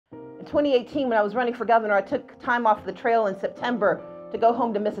2018, when I was running for governor, I took time off the trail in September to go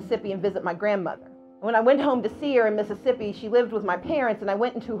home to Mississippi and visit my grandmother. When I went home to see her in Mississippi, she lived with my parents, and I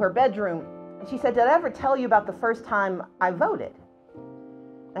went into her bedroom, and she said, "Did I ever tell you about the first time I voted?"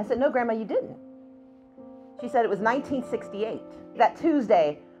 And I said, "No, Grandma, you didn't." She said it was 1968. That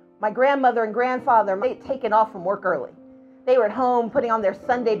Tuesday, my grandmother and grandfather, they had taken off from work early. They were at home putting on their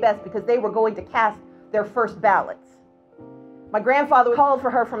Sunday best because they were going to cast their first ballots. My grandfather called for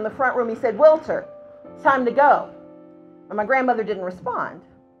her from the front room. He said, "Wilter, it's time to go." And my grandmother didn't respond.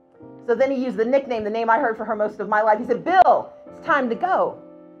 So then he used the nickname, the name I heard for her most of my life. He said, "Bill, it's time to go."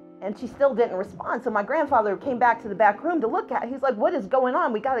 And she still didn't respond. So my grandfather came back to the back room to look at it. He's like, "What is going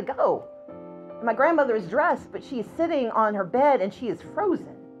on? We got to go." And my grandmother is dressed, but she is sitting on her bed and she is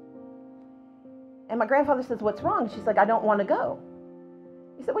frozen. And my grandfather says, "What's wrong?" She's like, "I don't want to go."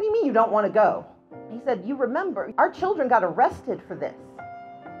 He said, "What do you mean you don't want to go?" He said, "You remember, our children got arrested for this.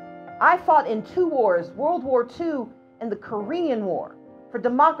 I fought in 2 wars, World War II and the Korean War, for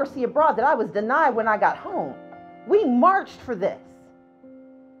democracy abroad that I was denied when I got home. We marched for this.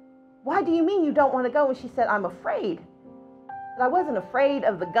 Why do you mean you don't want to go?" And she said, "I'm afraid." But I wasn't afraid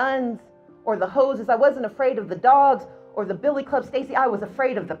of the guns or the hoses. I wasn't afraid of the dogs or the billy club, Stacey. I was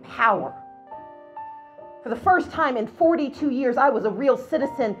afraid of the power. For the first time in 42 years, I was a real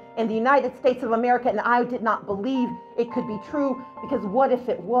citizen in the United States of America, and I did not believe it could be true, because what if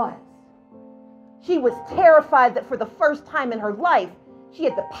it was? She was terrified that for the first time in her life, she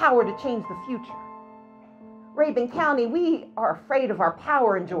had the power to change the future. Rabun County, we are afraid of our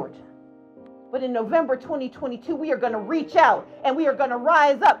power in Georgia. But in November 2022, we are going to reach out and we are going to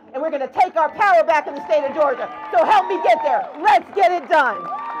rise up and we're going to take our power back in the state of Georgia. So help me get there. Let's get it done.